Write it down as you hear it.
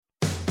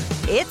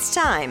It's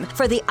time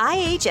for the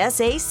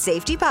IHSA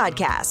Safety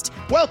Podcast.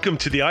 Welcome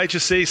to the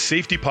IHSA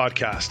Safety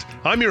Podcast.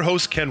 I'm your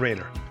host, Ken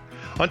Rayner.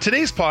 On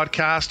today's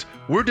podcast,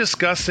 we're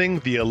discussing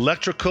the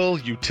Electrical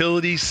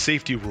Utility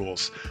Safety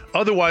Rules,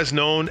 otherwise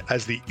known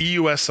as the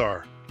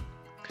EUSR.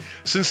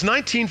 Since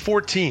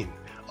 1914,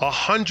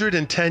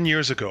 110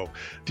 years ago,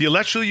 the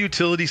Electrical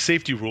Utility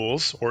Safety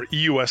Rules, or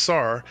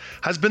EUSR,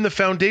 has been the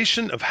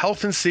foundation of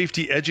health and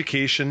safety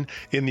education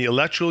in the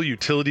electrical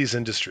utilities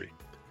industry.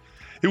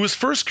 It was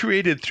first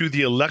created through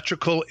the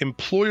Electrical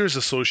Employers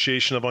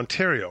Association of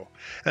Ontario,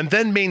 and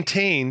then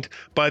maintained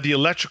by the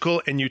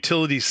Electrical and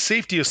Utilities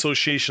Safety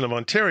Association of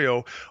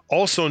Ontario,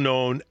 also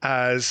known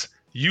as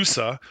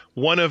EUSR,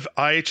 one of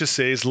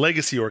IHSA's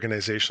legacy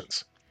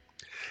organizations.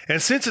 And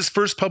since its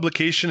first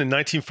publication in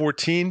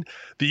 1914,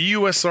 the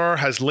EUSR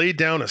has laid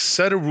down a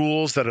set of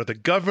rules that are the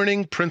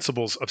governing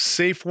principles of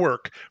safe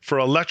work for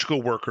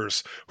electrical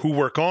workers who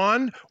work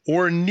on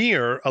or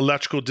near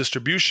electrical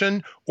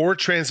distribution or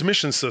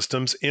transmission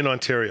systems in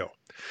Ontario.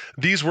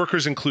 These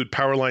workers include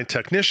power line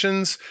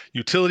technicians,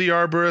 utility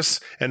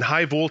arborists, and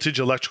high voltage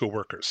electrical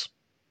workers.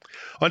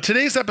 On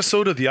today's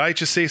episode of the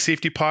IHSA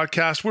Safety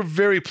Podcast, we're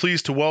very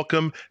pleased to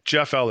welcome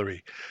Jeff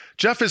Ellery.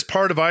 Jeff is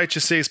part of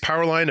IHSA's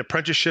Powerline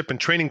Apprenticeship and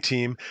Training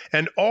Team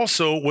and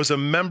also was a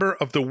member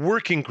of the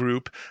working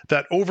group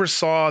that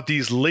oversaw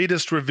these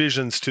latest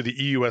revisions to the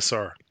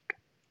EUSR.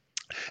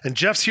 And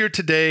Jeff's here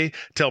today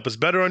to help us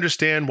better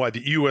understand why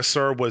the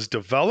EUSR was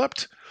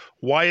developed,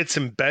 why it's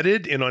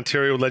embedded in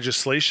Ontario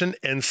legislation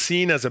and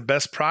seen as a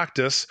best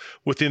practice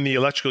within the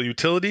electrical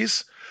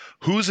utilities,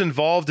 who's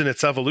involved in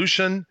its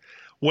evolution,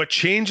 what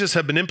changes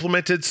have been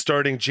implemented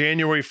starting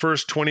January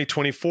 1st,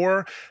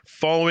 2024,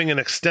 following an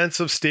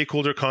extensive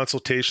stakeholder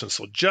consultation.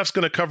 So Jeff's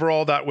going to cover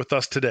all that with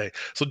us today.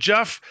 So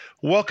Jeff,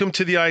 welcome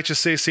to the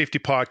IHSA Safety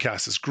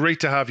Podcast. It's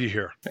great to have you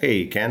here.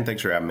 Hey, Ken.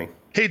 Thanks for having me.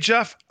 Hey,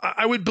 Jeff,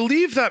 I would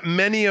believe that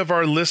many of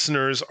our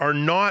listeners are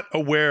not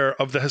aware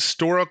of the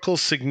historical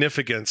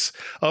significance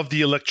of the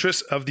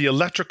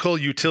Electrical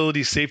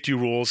Utility Safety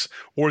Rules,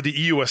 or the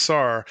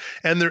EUSR,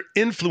 and their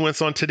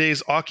influence on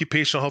today's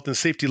occupational health and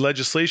safety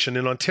legislation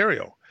in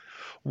Ontario.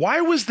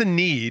 Why was the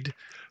need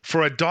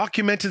for a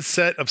documented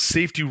set of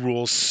safety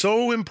rules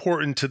so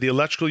important to the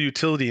electrical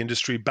utility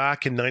industry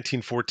back in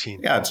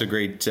 1914? Yeah, it's a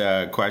great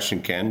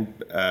question, Ken.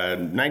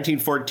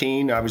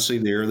 1914, obviously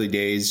the early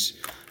days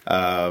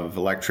of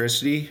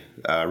electricity,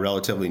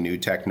 relatively new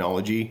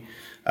technology.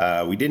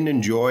 We didn't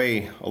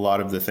enjoy a lot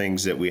of the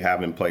things that we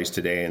have in place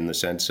today in the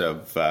sense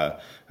of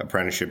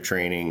apprenticeship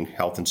training,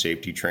 health and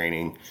safety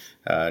training,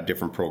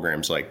 different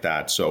programs like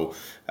that. So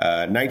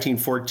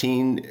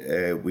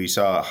 1914, we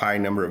saw a high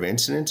number of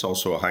incidents,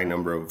 also a high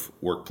number of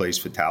workplace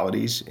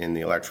fatalities in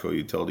the electrical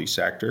utility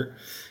sector.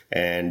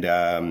 And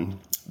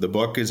the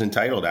book is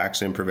entitled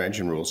Accident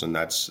Prevention Rules, and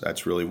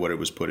that's really what it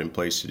was put in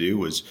place to do,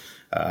 was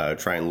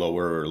try and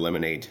lower or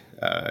eliminate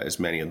as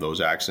many of those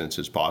accidents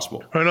as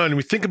possible. Right on. And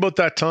we think about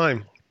that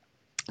time,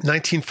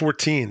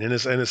 1914, and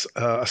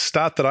a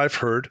stat that I've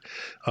heard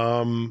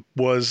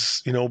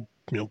was, again,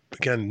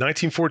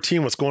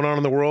 1914, what's going on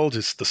in the world?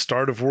 It's the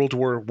start of World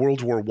War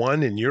I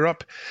in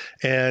Europe.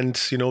 And,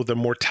 the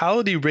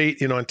mortality rate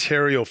in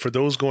Ontario for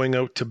those going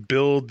out to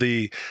build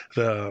the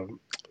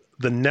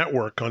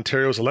network,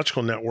 Ontario's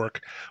electrical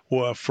network,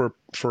 for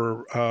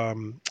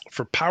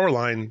power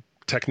line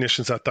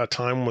technicians at that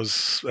time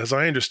was, as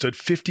I understood,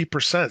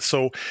 50%.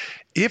 So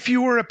if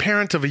you were a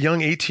parent of a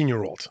young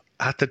 18-year-old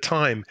at the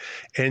time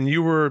and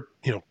you were,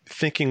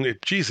 thinking,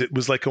 geez, it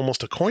was like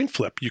almost a coin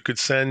flip. You could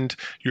send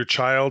your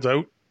child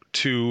out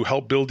to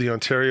help build the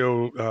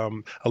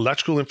Ontario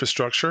electrical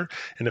infrastructure.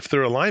 And if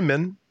they're a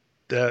lineman,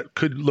 that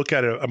could look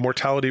at a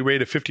mortality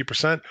rate of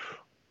 50%.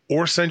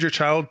 Or send your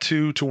child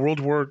to World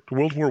War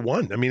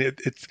I. I mean,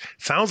 it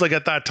sounds like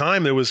at that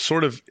time it was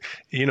sort of,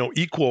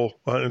 equal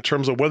in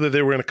terms of whether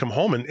they were going to come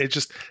home, and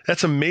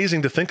that's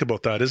amazing to think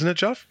about that, isn't it,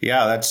 Jeff?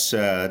 Yeah,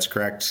 that's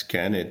correct,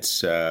 Ken.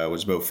 It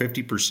was about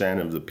 50%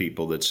 of the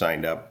people that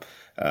signed up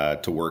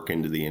to work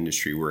into the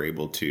industry were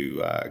able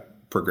to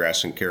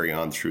progress and carry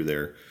on through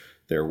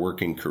their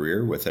working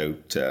career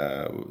without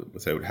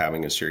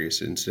having a serious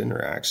incident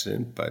or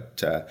accident.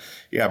 But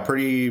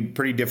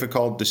pretty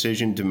difficult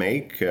decision to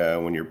make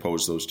when you're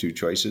posed those two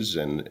choices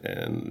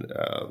and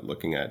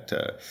looking at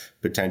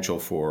potential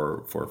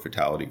for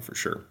fatality for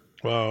sure.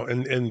 Wow,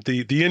 and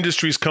the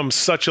industry's come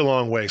such a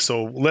long way.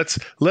 So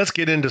let's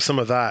get into some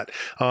of that.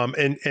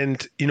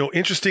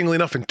 Interestingly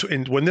enough,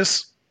 when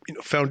this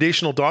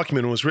foundational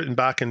document was written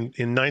back in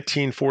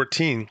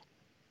 1914.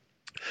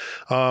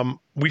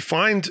 We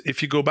find,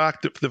 if you go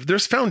back,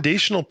 there's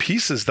foundational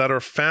pieces that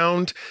are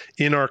found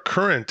in our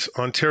current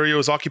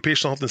Ontario's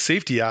Occupational Health and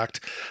Safety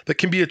Act that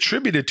can be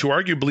attributed to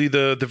arguably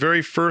the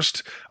very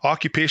first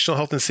occupational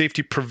health and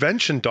safety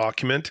prevention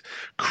document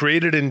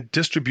created and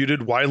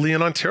distributed widely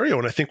in Ontario.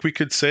 And I think we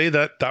could say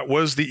that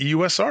was the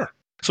EUSR.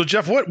 So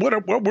Jeff, what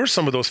were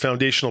some of those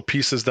foundational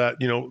pieces that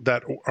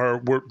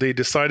they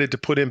decided to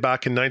put in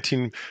back in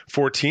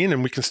 1914,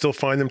 and we can still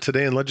find them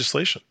today in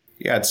legislation?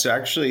 Yeah, it's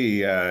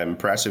actually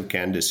impressive,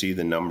 Ken, to see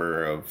the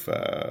number of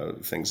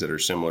things that are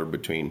similar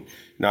between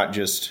not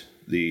just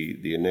the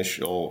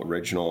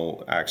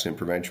original accident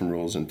prevention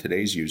rules in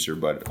today's EUSR,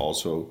 but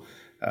also,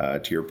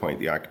 to your point,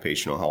 the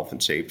Occupational Health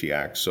and Safety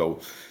Act. So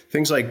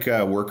things like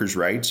workers'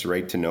 rights, the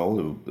right to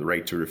know, the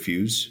right to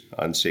refuse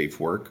unsafe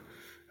work,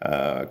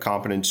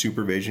 competent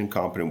supervision,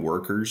 competent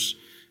workers,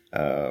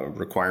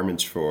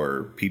 requirements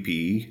for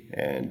PPE,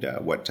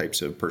 and what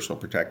types of personal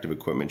protective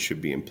equipment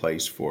should be in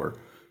place for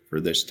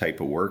this type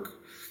of work.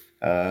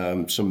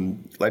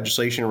 Some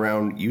legislation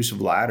around use of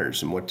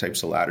ladders and what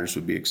types of ladders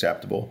would be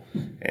acceptable,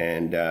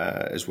 and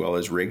as well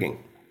as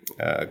rigging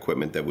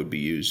equipment that would be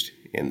used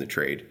in the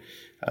trade.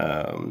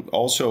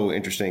 Also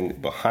interesting,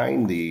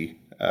 behind the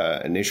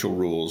initial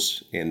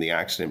rules in the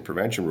accident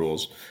prevention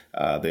rules,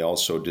 they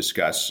also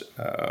discuss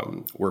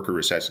worker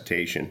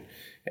resuscitation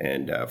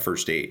and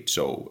first aid.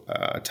 So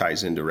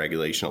ties into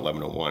Regulation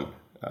 1101.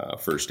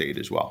 First aid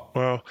as well.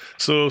 Wow.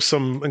 So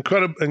some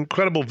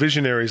incredible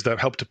visionaries that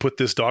helped to put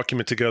this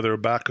document together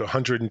back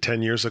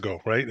 110 years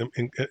ago, right?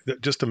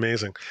 Just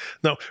amazing.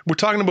 Now, we're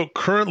talking about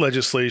current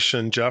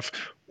legislation, Jeff.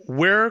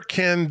 Where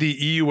can the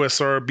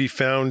EUSR be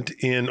found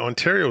in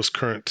Ontario's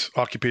current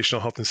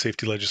occupational health and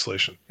safety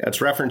legislation? It's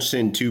referenced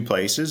in two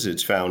places.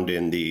 It's found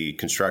in the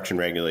Construction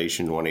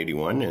Regulation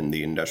 181 and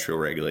the Industrial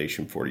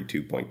Regulation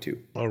 42.2.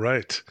 All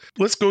right.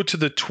 Let's go to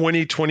the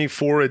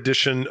 2024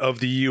 edition of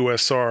the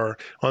EUSR.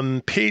 On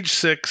page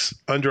 6,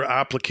 under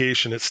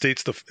application, it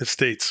states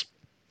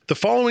the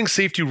following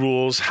safety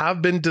rules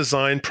have been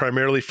designed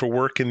primarily for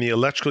work in the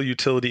electrical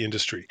utility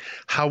industry.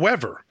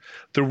 However,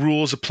 the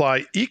rules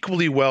apply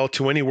equally well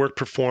to any work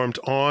performed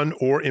on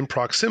or in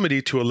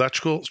proximity to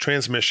electrical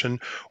transmission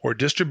or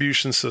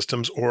distribution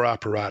systems or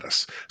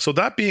apparatus. So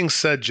that being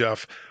said,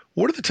 Jeff,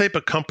 what are the type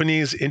of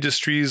companies,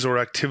 industries, or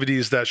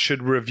activities that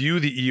should review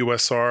the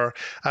EUSR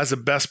as a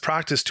best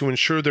practice to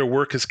ensure their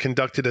work is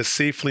conducted as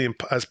safely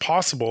as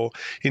possible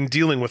in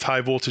dealing with high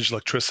voltage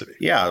electricity?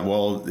 Yeah,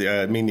 well,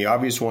 I mean, the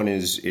obvious one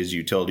is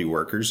utility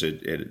workers.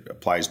 It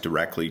applies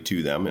directly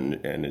to them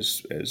and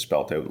is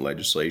spelled out in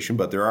legislation.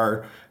 But there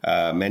are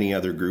many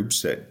other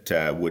groups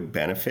that would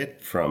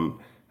benefit from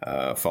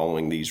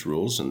following these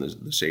rules and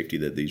the safety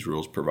that these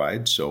rules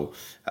provide. So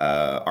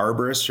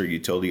arborists or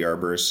utility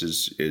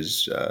arborists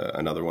is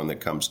another one that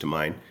comes to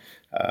mind.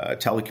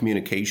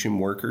 Telecommunication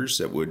workers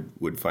that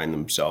would find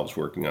themselves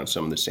working on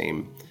some of the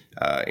same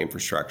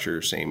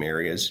infrastructure, same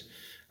areas.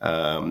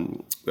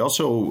 We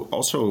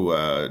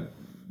also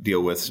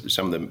deal with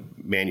some of the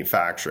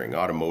manufacturing,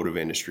 automotive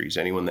industries,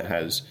 anyone that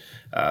has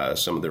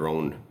some of their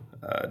own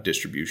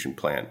distribution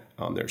plant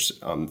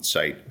on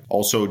site.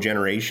 Also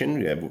generation,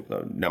 we have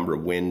a number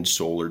of wind,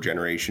 solar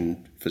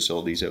generation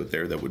facilities out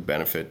there that would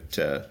benefit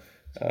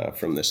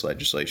from this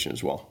legislation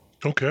as well.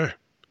 Okay.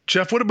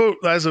 Jeff, what about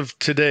as of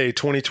today,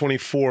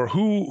 2024,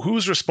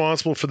 who's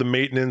responsible for the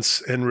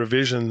maintenance and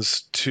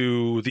revisions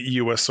to the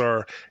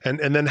EUSR? And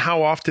then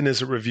how often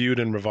is it reviewed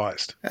and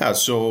revised? Yeah,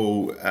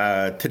 so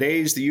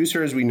today's, the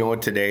EUSR as we know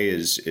it today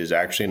is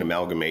actually an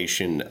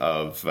amalgamation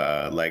of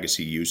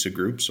legacy EUSA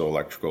groups, so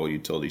Electrical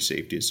Utility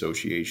Safety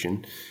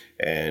Association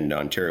and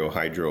Ontario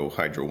Hydro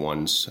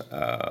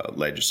 1's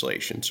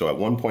legislation. So at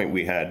one point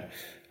we had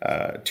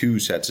two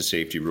sets of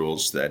safety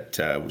rules that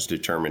was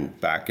determined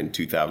back in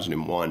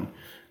 2001.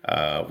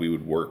 We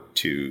would work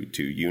to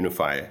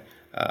unify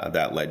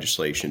that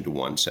legislation to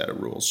one set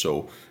of rules.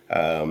 So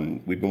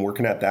we've been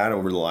working at that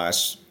over the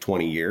last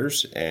 20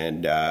 years.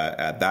 And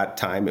at that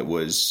time, it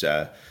was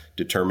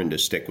determined to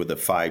stick with a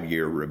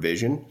 5-year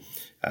revision.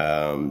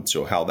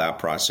 So how that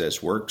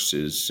process works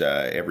is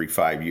every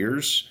 5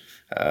 years,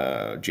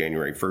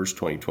 January 1st,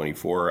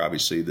 2024,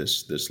 obviously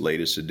this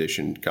latest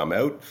edition come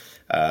out.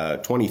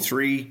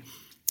 23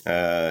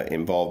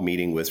 involved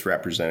meeting with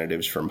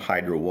representatives from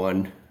Hydro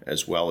 1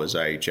 as well as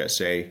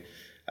IHSA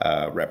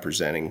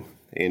representing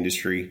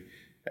industry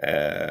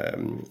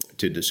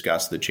to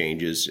discuss the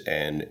changes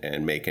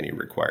and make any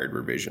required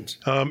revisions.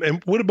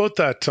 And what about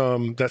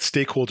that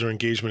stakeholder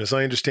engagement? As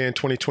I understand,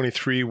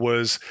 2023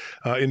 was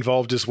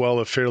involved as well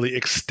a fairly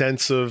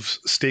extensive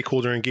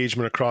stakeholder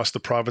engagement across the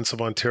province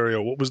of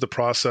Ontario. What was the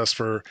process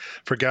for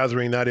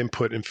gathering that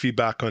input and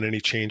feedback on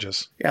any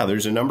changes? Yeah,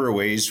 there's a number of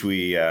ways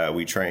we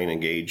try and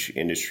engage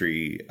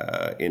industry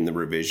in the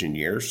revision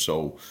year.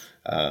 So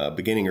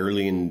beginning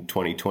early in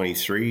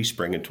 2023,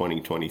 spring of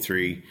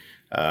 2023,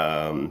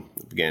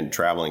 began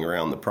traveling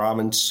around the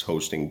province,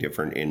 hosting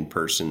different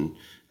in-person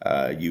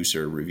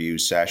user review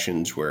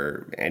sessions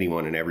where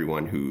anyone and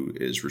everyone who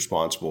is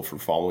responsible for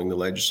following the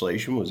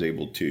legislation was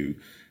able to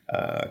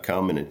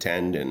come and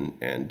attend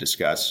and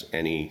discuss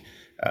any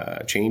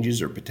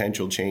changes or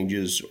potential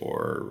changes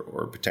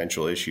or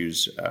potential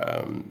issues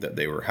that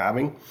they were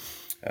having.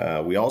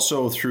 We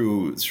also,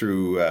 through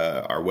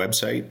our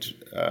website,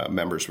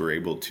 members were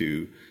able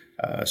to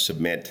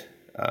submit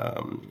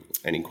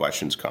any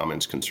questions,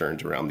 comments,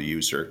 concerns around the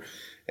EUSR.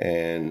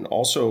 And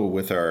also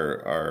with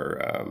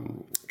our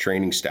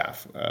training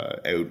staff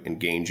out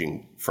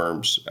engaging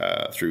firms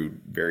through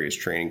various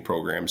training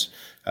programs.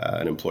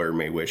 An employer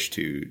may wish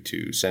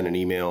to send an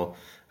email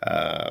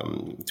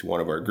to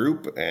one of our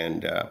group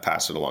and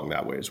pass it along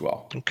that way as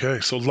well. Okay,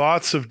 so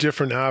lots of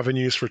different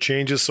avenues for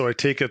changes. So I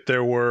take it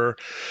there were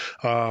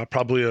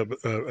probably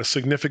a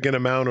significant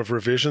amount of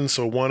revisions.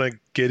 So want to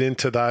get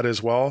into that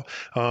as well.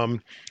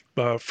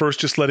 First,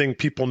 just letting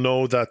people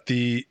know that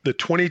the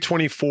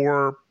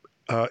 2024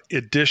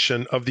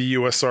 edition of the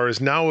EUSR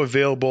is now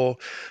available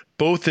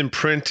both in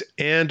print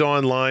and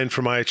online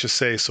from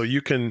IHSA. So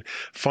you can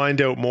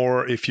find out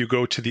more if you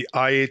go to the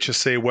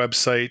IHSA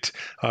website,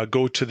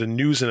 go to the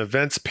news and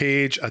events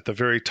page at the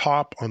very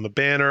top on the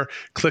banner,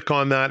 click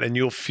on that, and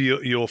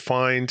you'll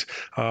find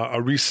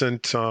a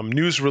recent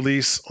news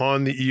release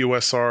on the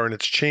EUSR and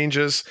its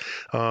changes.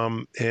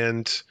 And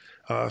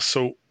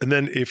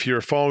then if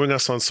you're following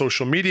us on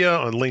social media,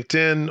 on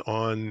LinkedIn,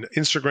 on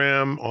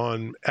Instagram,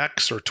 on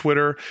X or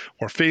Twitter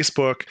or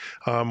Facebook,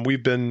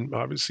 we've been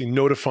obviously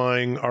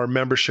notifying our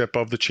membership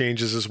of the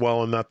changes as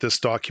well, and that this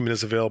document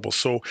is available.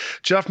 So,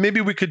 Jeff,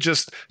 maybe we could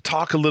just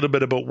talk a little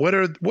bit about what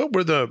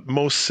were the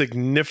most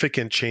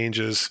significant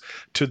changes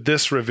to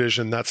this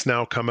revision that's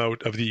now come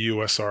out of the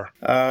EUSR?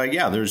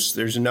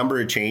 There's a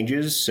number of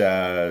changes.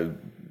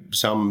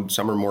 Some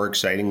are more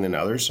exciting than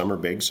others. Some are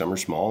big, some are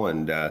small,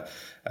 and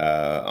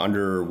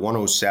under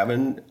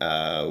 107,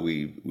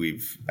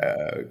 we've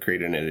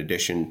created an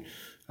addition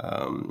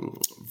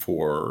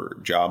for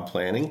job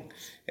planning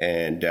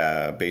and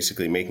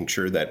basically making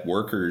sure that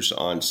workers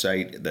on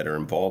site that are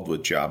involved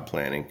with job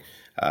planning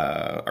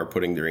are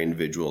putting their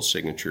individual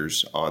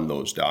signatures on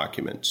those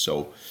documents.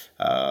 So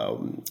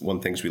one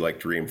of the things we like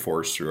to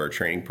reinforce through our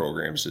training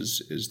programs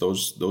is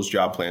those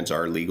job plans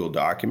are legal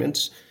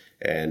documents.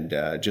 And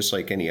just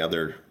like any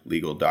other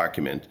legal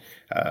document,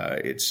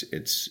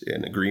 it's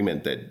an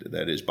agreement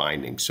that is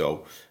binding.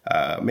 So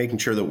making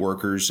sure that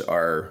workers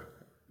are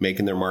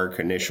making their mark,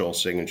 initial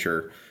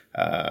signature,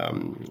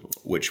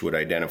 which would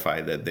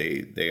identify that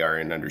they are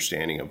in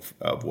understanding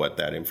of what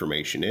that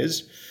information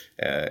is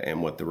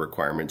and what the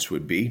requirements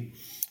would be.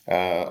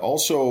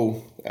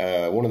 Also,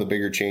 one of the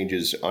bigger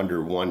changes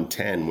under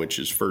 110, which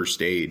is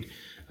first aid,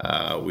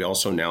 we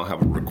also now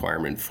have a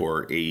requirement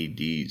for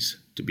AEDs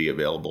to be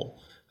available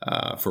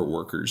for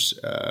workers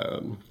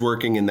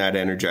working in that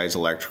energized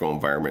electrical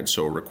environment.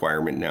 So a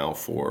requirement now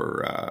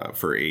for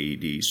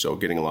AEDs. So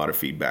getting a lot of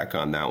feedback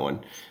on that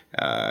one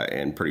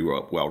and pretty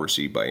well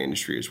received by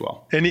industry as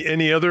well.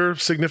 Any other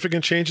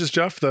significant changes,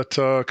 Jeff,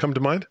 that come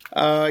to mind?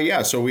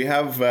 So we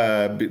have,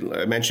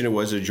 I mentioned it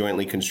was a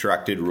jointly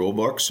constructed rule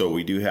book. So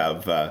we do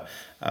have a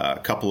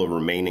couple of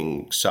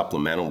remaining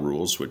supplemental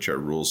rules, which are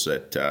rules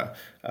that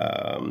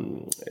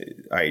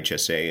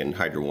IHSA and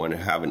Hydro One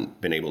haven't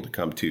been able to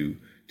come to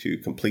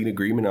complete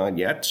agreement on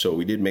yet. So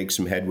we did make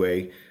some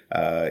headway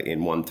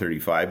in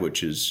 135,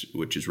 which is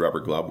rubber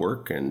glove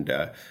work, and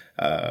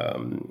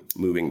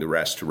moving the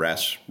rest to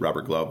rest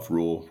rubber glove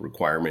rule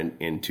requirement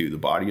into the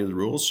body of the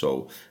rules.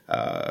 So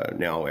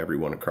now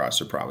everyone across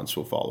the province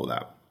will follow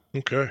that.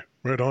 Okay,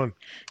 right on.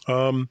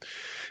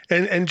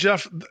 And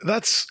Jeff,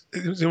 that's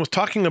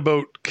talking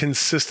about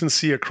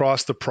consistency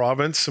across the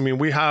province. I mean,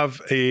 we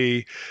have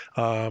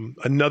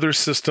another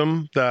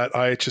system that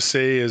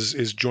IHSA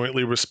is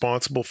jointly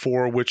responsible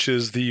for, which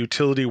is the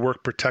Utility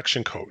Work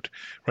Protection Code,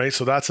 right?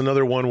 So that's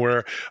another one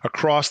where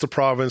across the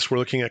province we're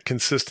looking at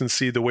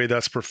consistency, the way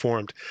that's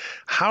performed.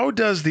 How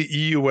does the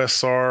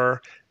EUSR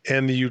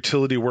and the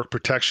Utility Work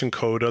Protection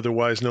Code,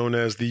 otherwise known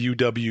as the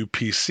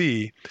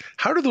UWPC,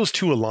 how do those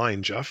two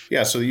align, Jeff?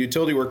 Yeah, so the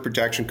Utility Work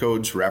Protection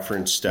Code's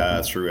referenced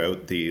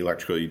throughout the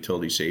electrical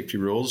utility safety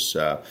rules,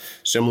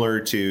 similar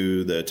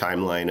to the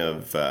timeline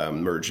of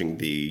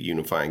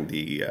unifying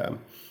the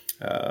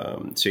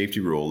safety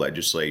rule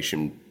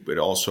legislation. It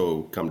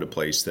also come to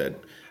place that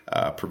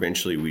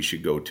provincially we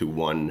should go to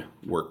one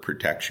work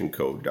protection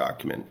code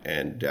document.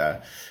 And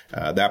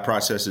that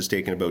process has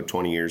taken about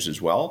 20 years as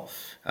well.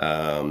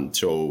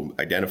 So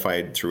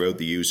identified throughout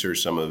the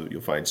EUSR,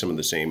 you'll find some of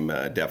the same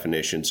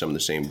definitions, some of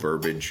the same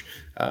verbiage,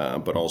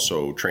 but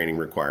also training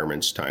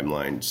requirements,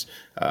 timelines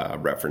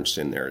referenced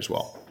in there as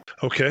well.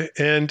 Okay.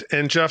 And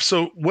Jeff,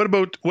 so what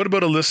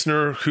about a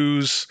listener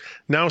who's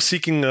now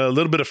seeking a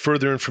little bit of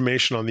further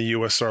information on the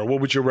EUSR?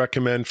 What would you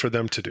recommend for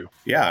them to do?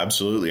 Yeah,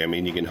 absolutely. I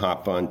mean, you can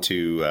hop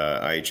onto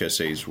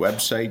IHSA's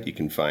website. You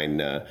can find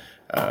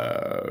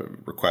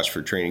requests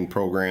for training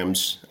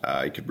programs.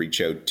 You could reach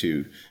out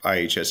to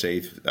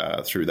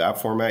IHSA through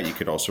that format. You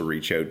could also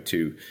reach out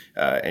to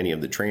any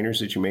of the trainers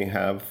that you may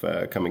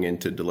have coming in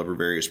to deliver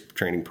various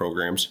training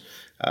programs.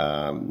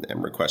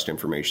 And request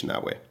information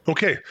that way.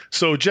 Okay.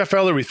 So Jeff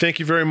Ellery, thank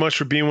you very much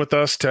for being with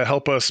us to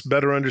help us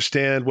better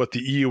understand what the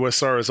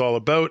EUSR is all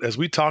about. As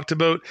we talked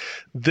about,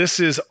 this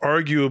is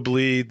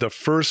arguably the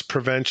first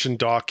prevention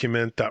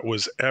document that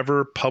was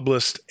ever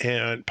published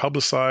and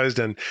publicized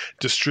and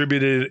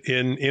distributed in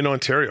in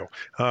Ontario,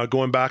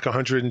 going back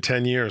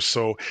 110 years.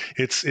 So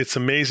it's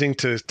amazing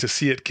to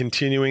see it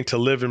continuing to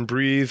live and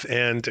breathe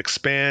and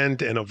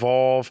expand and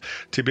evolve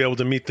to be able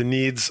to meet the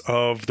needs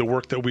of the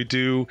work that we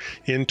do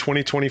in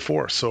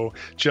 2024. So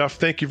Jeff,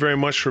 thank you very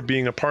much for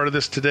being a part of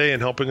this today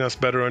and helping us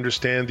better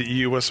understand the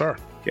EUSR.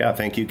 Yeah,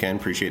 thank you, Ken.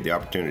 Appreciate the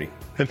opportunity.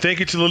 And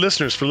thank you to the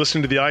listeners for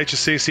listening to the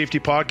IHSA Safety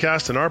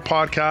Podcast and our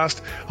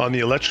podcast on the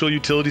electrical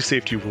utility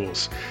safety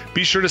rules.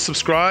 Be sure to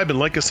subscribe and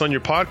like us on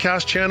your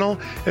podcast channel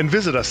and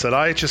visit us at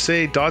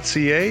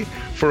ihsa.ca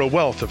for a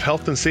wealth of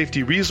health and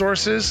safety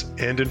resources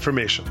and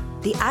information.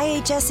 The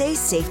IHSA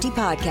Safety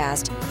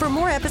Podcast. For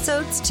more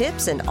episodes,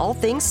 tips, and all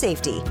things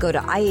safety, go to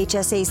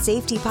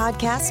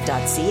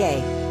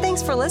ihsasafetypodcast.ca.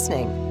 Thanks for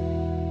listening.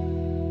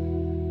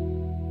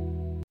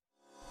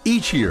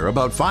 Each year,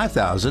 about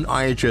 5,000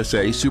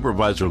 IHSA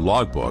supervisor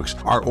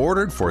logbooks are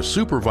ordered for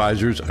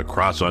supervisors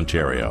across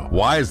Ontario.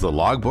 Why is the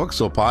logbook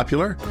so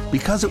popular?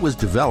 Because it was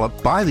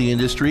developed by the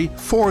industry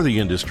for the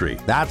industry.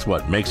 That's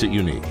what makes it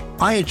unique.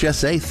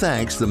 IHSA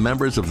thanks the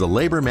members of the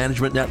Labor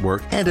Management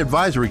Network and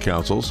advisory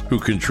councils who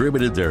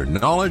contributed their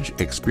knowledge,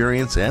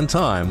 experience, and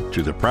time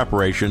to the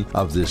preparation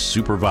of this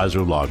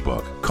supervisor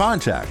logbook.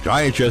 Contact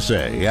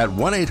IHSA at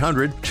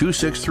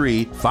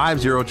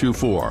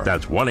 1-800-263-5024.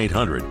 That's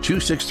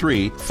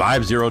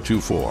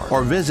 1-800-263-5024.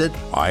 Or visit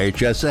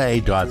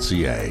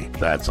ihsa.ca.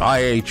 That's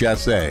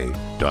ihsa.ca.